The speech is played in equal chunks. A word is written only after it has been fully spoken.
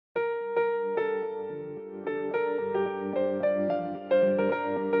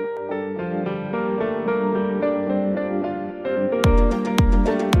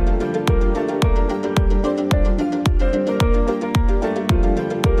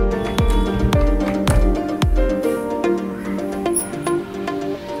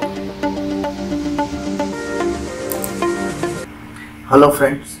Hello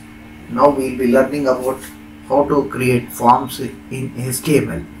friends, now we will be learning about how to create forms in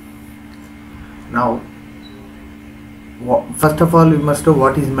HTML. Now first of all we must know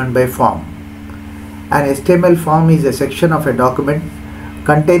what is meant by form. An HTML form is a section of a document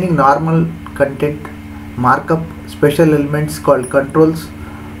containing normal content, markup, special elements called controls,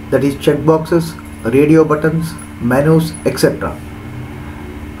 that is checkboxes, radio buttons, menus, etc.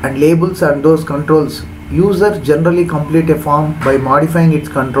 and labels and those controls. Users generally complete a form by modifying its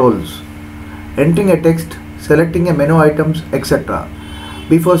controls, entering a text, selecting a menu items, etc.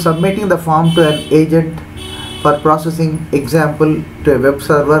 before submitting the form to an agent for processing, example to a web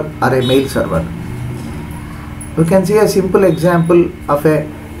server or a mail server. You can see a simple example of a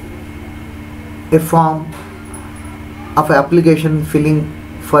form of an application filling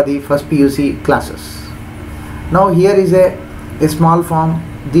for the first PUC classes. Now here is a small form.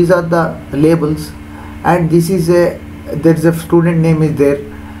 These are the labels, and this is there is a student name is there,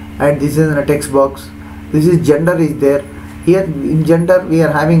 and this is in a text box. This is gender is there. Here in gender we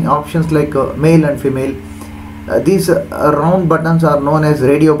are having options like male and female. These round buttons are known as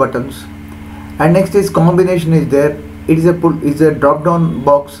radio buttons, and next is combination is there. It is a drop down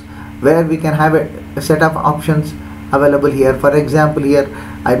box where we can have a set of options available here. For example, here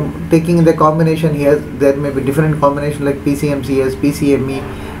I am taking the combination. Here there may be different combination like PCMCS,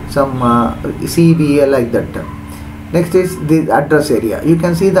 PCME, some CBA, like that. Next is the address area. You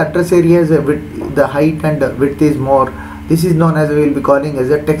can see the address area is the height and width is more. This is known as, we will be calling as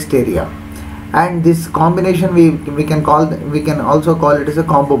a text area. And this combination we can also call it as a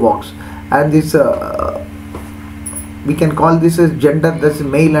combo box. And this we can call this as gender, that's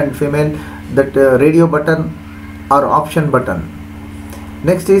male and female, that radio button or option button.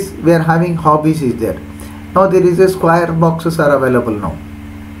 Next is we are having hobbies is there. Now there is a square boxes are available now.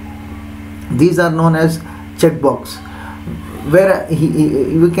 These are known as checkbox, where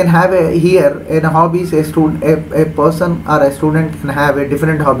we can have here in hobbies a person or a student can have a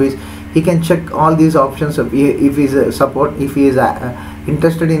different hobbies. He can check all these options if he is if he is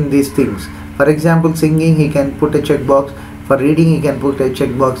interested in these things. For example, singing, he can put a checkbox. For reading, he can put a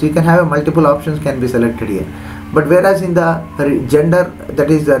checkbox. You can have multiple options can be selected here. But whereas in the gender, that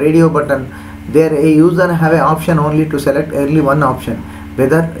is the radio button, there a user have an option only to select only one option,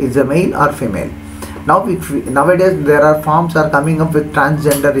 whether it's a male or female. Now nowadays there are forms are coming up with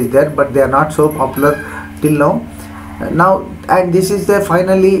transgender is there, but they are not so popular till now. And this is the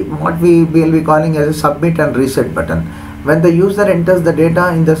finally what we will be calling as a submit and reset button. When the user enters the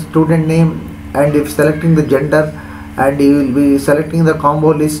data in the student name, and if selecting the gender, and he will be selecting the combo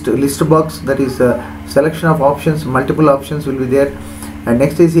list box, that is a selection of options, multiple options will be there. And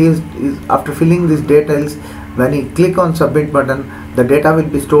next is after filling these details, when he click on submit button, the data will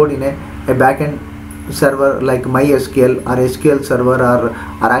be stored in a backend server like MySQL or SQL server or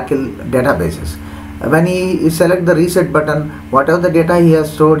Oracle databases. When he select the reset button, whatever the data he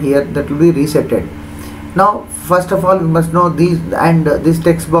has stored here, that will be resetted. Now first of all we must know these, and this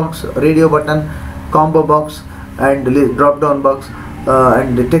text box, radio button, combo box, and drop down box,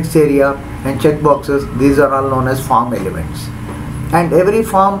 and the text area and check boxes, these are all known as form elements. And every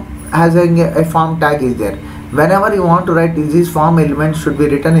form has a form tag is there. Whenever you want to write these form elements should be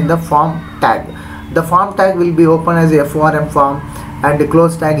written in the form tag. The form tag will be open as a form form, and the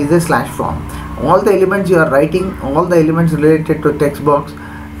close tag is a slash form. All the elements you are writing, all the elements related to text box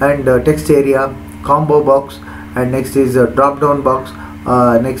and text area, combo box, and next is drop down box,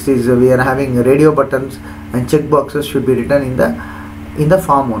 next is we are having radio buttons and check boxes should be written in the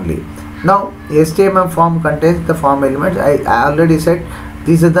form only. Now HTML form contains the form elements. I already said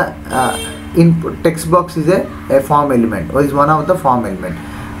this is the input. Text box is a form element, or is one of the form element.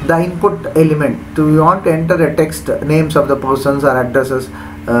 The input element, to you want to enter a text, names of the persons or addresses,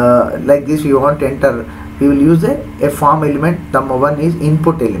 like this you want to enter, we will use a form element. Number one is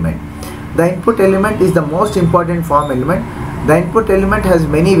input element. The input element is the most important form element. The input element has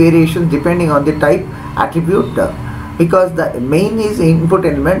many variations depending on the type, attribute, because the main is input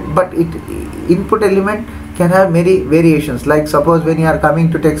element, but input element can have many variations. Like suppose when you are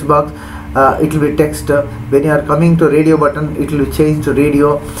coming to text box, it will be text. When you are coming to radio button, it will change to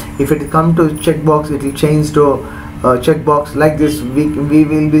radio. If it come to checkbox, it will change to checkbox. Like this we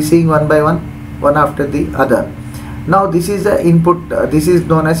will be seeing one by one after the other. Now this is the input, this is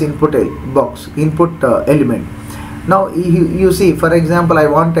known as input box, input element. Now you see, for example, I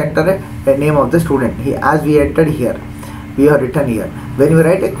want to enter a name of the student. As we entered here, we have written here. When you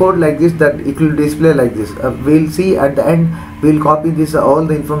write a code like this, that it will display like this. We'll see at the end, we'll copy this all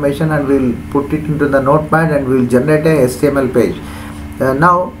the information and we'll put it into the notepad and we'll generate a HTML page.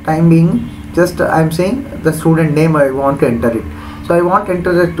 Now time being, just I'm saying the student name I want to enter it. So So I want to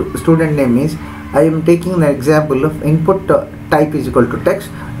enter the student name means I am taking the example of input type is equal to text,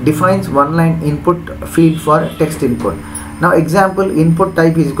 defines one line input field for text input. Now example, input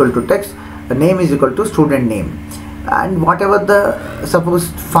type is equal to text, name is equal to student name, and whatever the suppose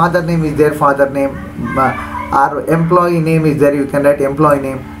father name is there, father name, or employee name is there, you can write employee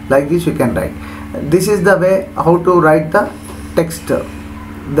name. Like this you can write. This is the way how to write the text.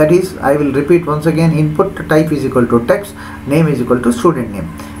 That is, I will repeat once again, input type is equal to text, name is equal to student name.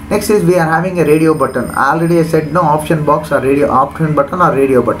 Next is we are having a radio button. Already I said no option box or radio option button or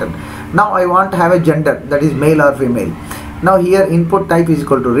radio button. Now I want to have a gender, that is male or female. Now here input type is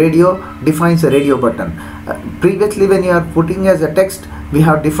equal to radio, defines a radio button. Previously when you are putting as a text, we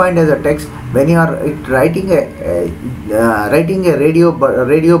have defined as a text. When you are writing a radio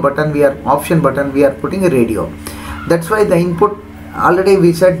button, we are option button, we are putting a radio. That's why the input, already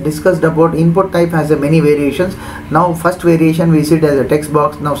we said discussed about input type has a many variations. Now first variation we see it as a text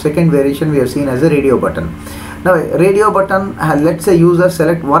box. Now second variation we have seen as a radio button. Now radio button, let's say user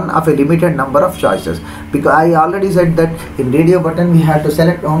select one of a limited number of choices, because I already said that in radio button we have to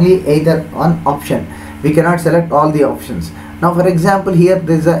select only either one option, we cannot select all the options. Now for example here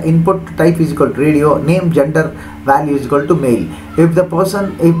there is a input type is equal to radio, name, gender, value is equal to male. If the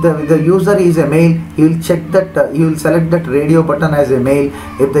person, if the user is a male, he will check that he will select that radio button as a male.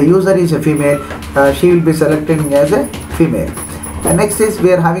 If the user is a female, she will be selecting as a female. And next is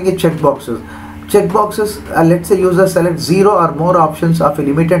we are having a check boxes. Checkboxes, let's say user select 0 or more options of a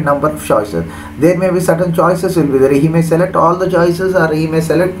limited number of choices. There may be certain choices will be there. He may select all the choices or he may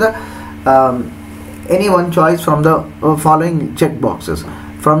select the any one choice from the following checkboxes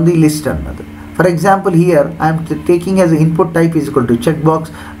from the list. For example here I am taking as input type is equal to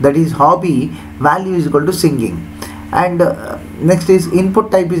checkbox, that is hobby, value is equal to singing. And next is input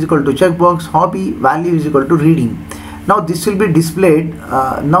type is equal to checkbox, hobby, value is equal to reading. Now this will be displayed.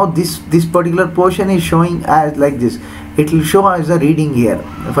 Now this particular portion is showing as like this. It will show as a reading here.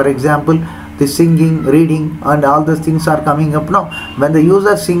 For example, the singing, reading, and all those things are coming up now. When the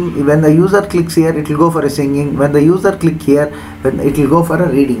user when the user clicks here, it will go for a singing. When the user click here, when it will go for a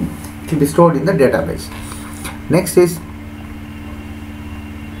reading. It will be stored in the database. Next is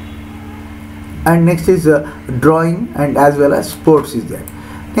drawing, and as well as sports is there.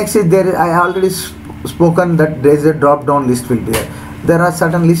 Next is there, I already spoken that there is a drop down list will be there. There are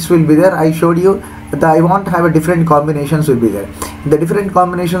certain lists will be there. I showed you that I want to have a different combinations will be there. The different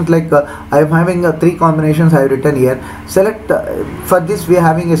combinations, like I am having 3 combinations I have written here. Select for this we are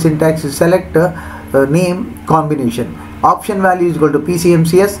having a syntax, select name combination. Option value is equal to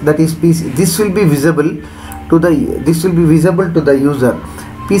PCMCS, that is PC. This will be visible to the user,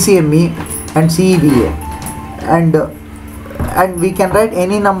 PCME and CEVA, and we can write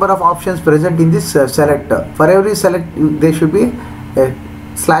any number of options present in this selector. For every select there should be a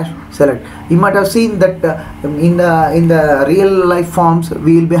 /select. You might have seen that in the real life forms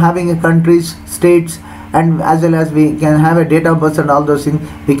we will be having a countries, states, and as well as we can have a date of birth and all those things.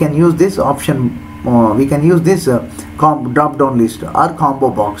 We can use this option, we can use this drop down list or combo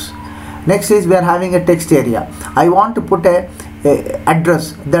box. Next is we are having a text area. I want to put a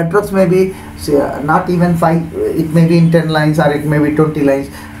address. The address may be not even 5, it may be in 10 lines or it may be 20 lines.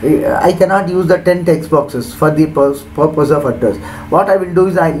 I cannot use the 10 text boxes for the purpose of address. What I will do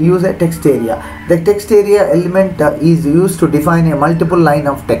is I use a text area. The text area element is used to define a multiple line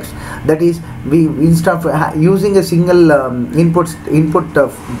of text. That is, we instead of using a single input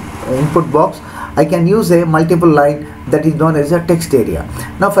box, I can use a multiple line, that is known as a text area.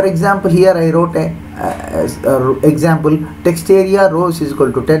 Now for example here I wrote a example, text area rows is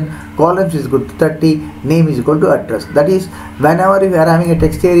equal to 10, columns is equal to 30, name is equal to address. That is, whenever we are having a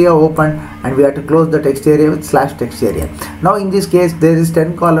text area open and we have to close the text area with /text area. Now in this case there is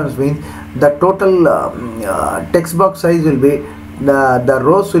 10 columns, means the total text box size will be, the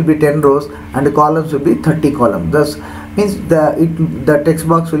rows will be 10 rows and the columns will be 30 columns. Thus means the text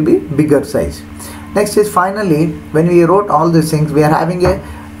box will be bigger size. Next is finally, when we wrote all these things, we are having a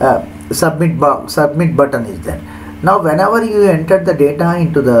submit button is there. Now whenever you enter the data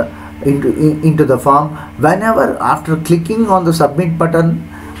into the form, whenever after clicking on the submit button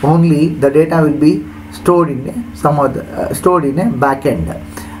only, the data will be stored in a backend.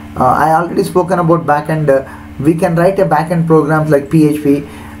 I already spoken about backend. We can write a backend programs like PHP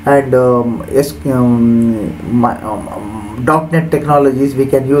and .NET technologies, we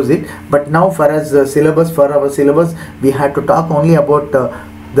can use it. But now for our syllabus we had to talk only about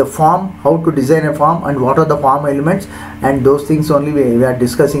the form, how to design a form and what are the form elements, and those things only we are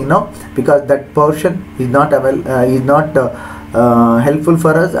discussing now, because that portion is not helpful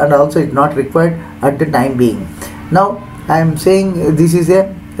for us, and also is not required at the time being. Now I am saying this is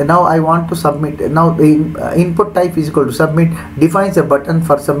a, now I want to submit. Now the input type is equal to submit defines a button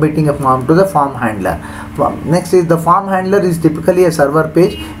for submitting a form to the form handler. Next is the form handler is typically a server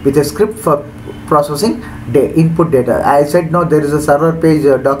page with a script for processing input data. I said no, there is a server page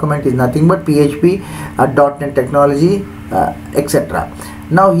document is nothing but PHP, .NET technology, etc.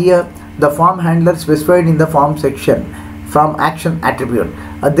 Now here the form handler specified in the form section from action attribute.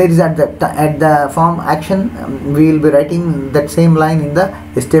 There is at the form action we will be writing that same line in the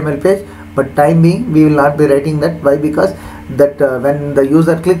HTML page, but time being we will not be writing that. Why? Because that when the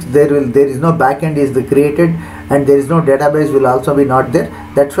user clicks, there is no backend is created, and there is no database will also be not there.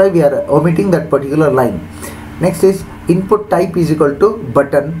 That's why we are omitting that particular line. Next is input type is equal to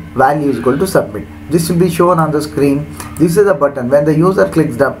button, value is equal to submit. This will be shown on the screen. This is the button. When the user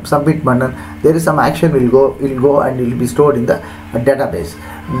clicks the submit button, there is some action will go and it will be stored in the database.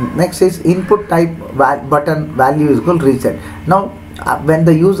 Next is input type button, value is equal to reset. Now when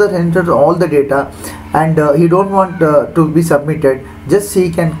the user enters all the data and he don't want to be submitted, just he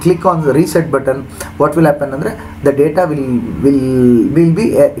can click on the reset button. What will happen? The data will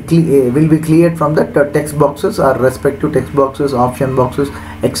be cleared from the text boxes or respective text boxes, option boxes,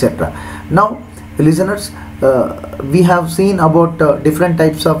 etc. Now listeners, we have seen about different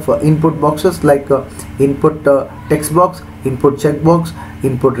types of input boxes like input text box, input checkbox,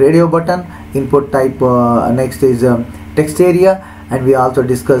 input radio button, input type. Next is text area, and we also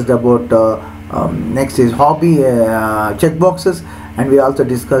discussed about next is hobby checkboxes, and we also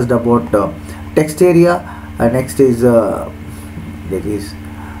discussed about text area. Next is that is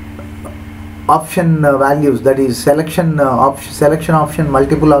option values, that is selection option,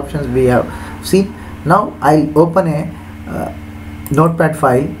 multiple options we have seen. Now I'll open a notepad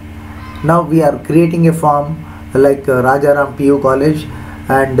file. Now we are creating a form like Rajaram PU College,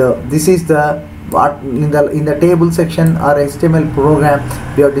 and this is the in the table section or HTML program.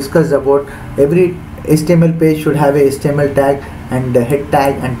 We have discussed about every HTML page should have a HTML tag and a head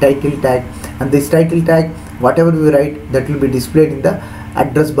tag and title tag, and this title tag, whatever we write, that will be displayed in the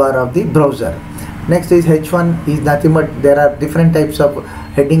address bar of the browser. Next is H1 is nothing but there are different types of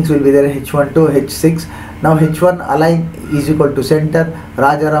headings will be there, H1 to H6. Now H1 align is equal to center,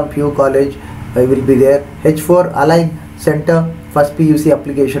 Rajaram PU College will be there. H4 align center, first PUC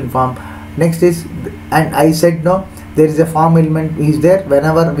application form. Next is, and I said no, there is a form element is there.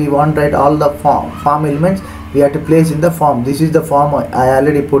 Whenever we want to write all the form elements, we have to place in the form. This is the form I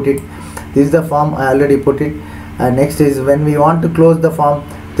already put it. This is the form I already put it. Next is when we want to close the form,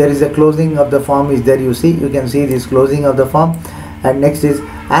 there is a closing of the form is there. You can see this closing of the form. And next is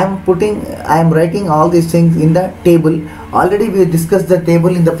I am writing all these things in the table. Already we discussed the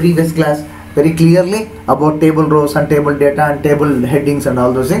table in the previous class very clearly about table rows and table data and table headings and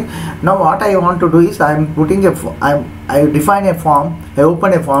all those things. Now what I want to do is I define a form, I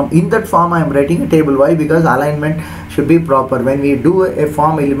open a form. In that form I am writing a table. Why? Because alignment should be proper. When we do a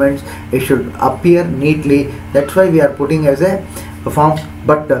form elements, it should appear neatly. That's why we are putting as a form.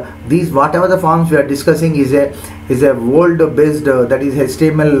 But these whatever the forms we are discussing is a world based that is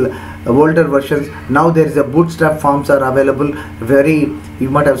HTML older versions. Now there is a bootstrap forms are available. You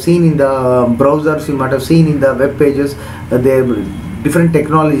might have seen in the browsers, you might have seen in the web pages, there different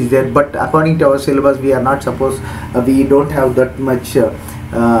technologies there, but according to our syllabus we are not supposed, we don't have that much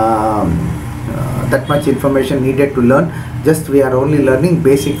information needed to learn. Just we are only learning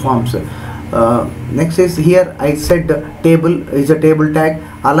basic forms. Next is here I said table is a table tag,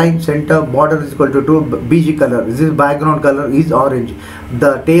 align center, border is equal to BG color. This is background color is orange.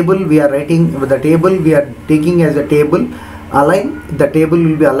 The table we are writing, the table we are taking as a table, align, the table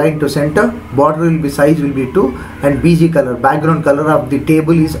will be aligned to center, border will be size will be 2, and BG color, background color of the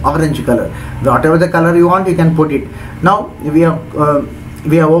table is orange color. Whatever the color you want, you can put it. Now we have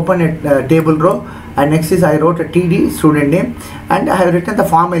opened a table row. And next is I wrote a TD student name, and I have written the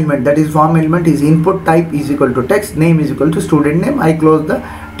form element, that is form element is input type is equal to text, name is equal to student name. I close the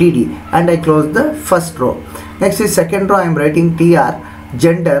TD and I close the first row. Next is second row, I am writing TR,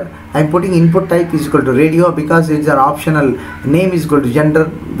 gender, I am putting input type is equal to radio because it's an optional, name is equal to gender,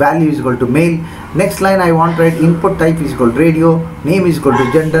 value is equal to male. Next line I want to write input type is equal to radio, name is equal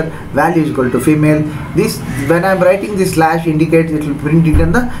to gender, value is equal to female. This, when I am writing this slash indicates it will print it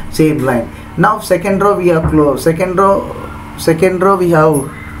in the same line. Now second row we have closed. Second row we have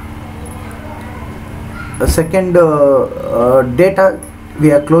a second data we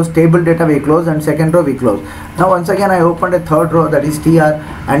have closed, table data we close, and second row we close. Now once again I opened a third row, that is TR,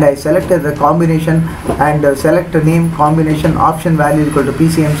 and I selected the combination and select a name combination, option value is equal to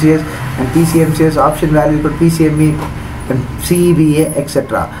PCMCS, and PCMCS option value is equal to PCME and CEBA,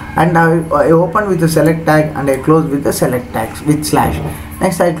 etc. And I open with the select tag and I close with the select tags with slash.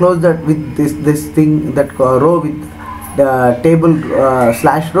 Next I close that with this thing, that row with the table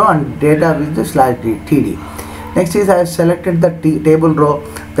slash row and data with the slash td. Next is I have selected the table row,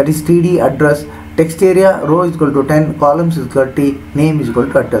 that is td address. Text area, row is equal to 10, columns is equal to 30, name is equal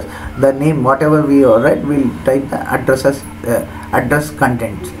to address. The name whatever we write, we'll type the address as address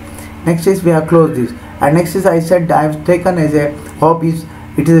contents. Next is we have closed this, and next is I said I have taken as a hobbies.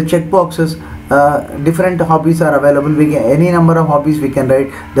 It is a checkboxes. Different hobbies are available. We can, any number of hobbies we can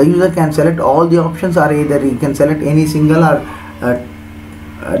write. The user can select all the options, or either he can select any single or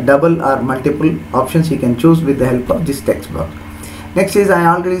double or multiple options he can choose with the help of this text box. Next is I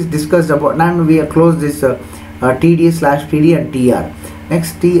already discussed about, now we have closed this td slash td and tr.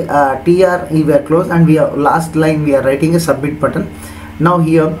 Next tr we are closed, and we are last line we are writing a submit button. Now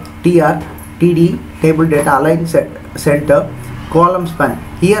here tr td table data align center column span.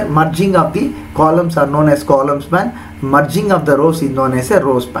 Here merging of the columns are known as column span, merging of the rows is known as a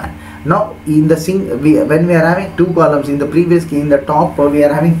row span. Now in the when we are having two columns, in the previous key in the top we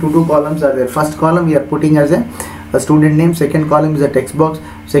are having two columns are there. First column we are putting as a student name, second column is a text box,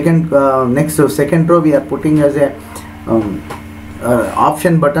 second second row we are putting as a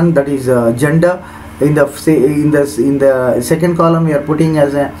option button, that is gender. In the second column we are putting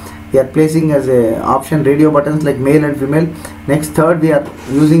as a, we are placing as a option radio buttons like male and female. Next third we are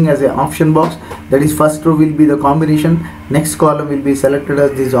using as a option box, that is first row will be the combination, next column will be selected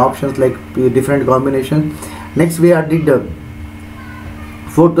as these options like different combination. Next we are did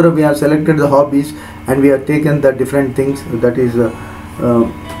fourth row we have selected the hobbies, and we have taken the different things, that is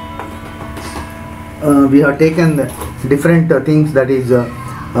we have taken the different things, that is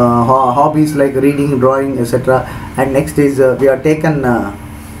hobbies like reading, drawing, etc. And next is we have taken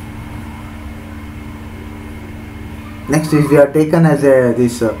as a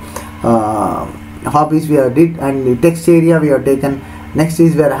this hobbies we have did, and the text area we have taken. Next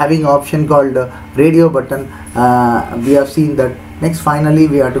is we are having option called radio button. We have seen that. Next finally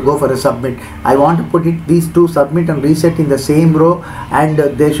we have to go for a submit. I want to put it these two submit and reset in the same row, and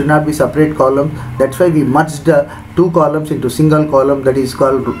they should not be separate columns. That's why we merged two columns into single column, that is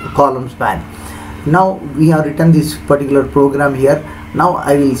called column span. Now we have written this particular program here. Now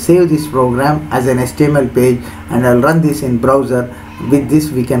I will save this program as an HTML page, and I'll run this in browser. With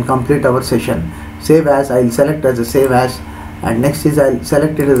this we can complete our session. Save as, I'll select as a save as, and next is I'll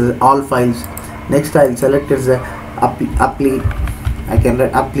select it as all files. Next I'll select as a apply. I can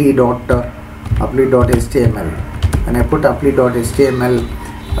write apply.html, and I put apply.html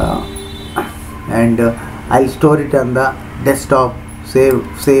and I'll store it on the desktop. Save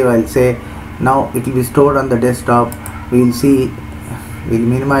I'll say. Now it will be stored on the desktop. We'll see, we'll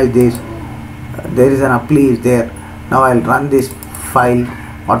minimize this. There is an apply is there. Now I'll run this file,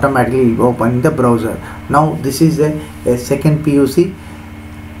 automatically open in the browser. Now this is a second PUC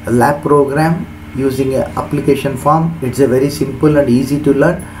lab program using a application form. It's a very simple and easy to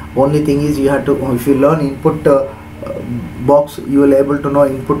learn. Only thing is you have to, if you learn input box, you will able to know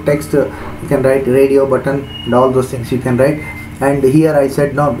input text. You can write radio button and all those things you can write. And here I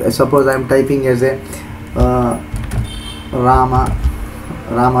said, now suppose I am typing as a Rama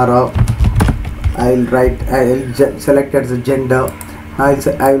Rao. I'll select as a gender.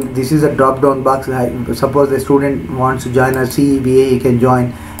 This is a drop down box. Suppose the student wants to join a CEBA, he can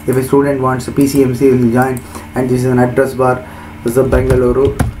join. If a student wants a PCMC, he will join. And this is an address bar. This is a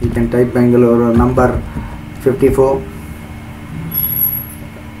Bangalore. You can type Bangalore, number 54,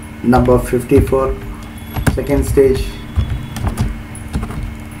 second stage,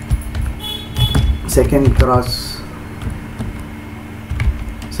 second cross,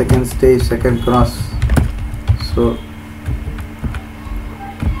 second stage, second cross. So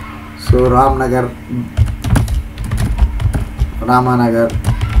Ramanagar,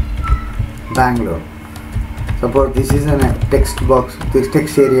 Bangalore. Suppose this is a text box, this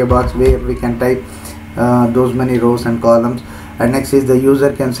text area box where we can type those many rows and columns. And next is the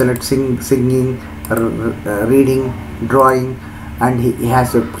user can select singing, reading, drawing, and he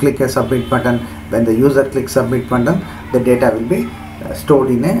has to click a submit button. When the user clicks submit button, the data will be stored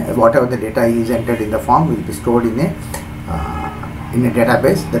in a, whatever the data is entered in the form will be stored in a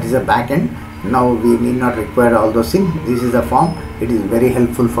database, that is a backend. Now we need not require all those things. This is the form. It is very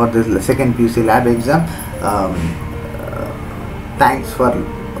helpful for the second PUC lab exam. Thanks for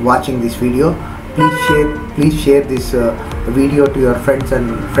watching this video. Please share this video to your friends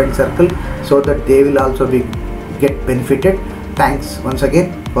and friend circle, so that they will also get benefited. Thanks once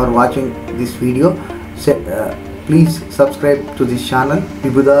again for watching this video. Please subscribe to this channel,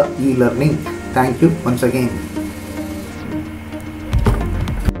 Iipuc e-learning. Thank you once again.